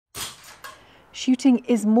Shooting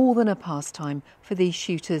is more than a pastime for these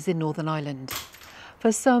shooters in Northern Ireland.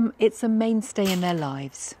 For some, it's a mainstay in their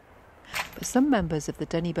lives. But some members of the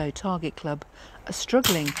Dunnybow Target Club are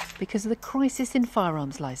struggling because of the crisis in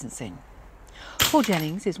firearms licensing. Paul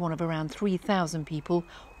Jennings is one of around 3,000 people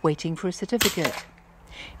waiting for a certificate.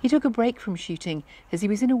 He took a break from shooting as he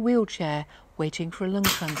was in a wheelchair waiting for a lung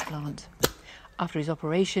transplant. After his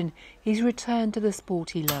operation, he's returned to the sport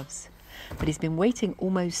he loves. But he's been waiting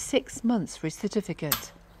almost 6 months for his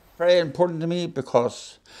certificate. Very important to me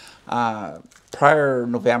because prior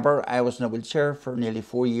November I was in a wheelchair for nearly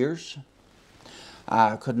 4 years.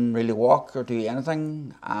 I couldn't really walk or do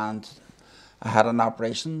anything, and I had an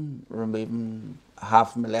operation removing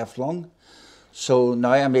half of my left lung. So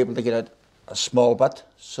now I'm able to get out a small bit.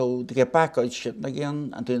 So to get back out shooting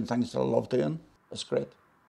again and doing things that I love doing, it's great.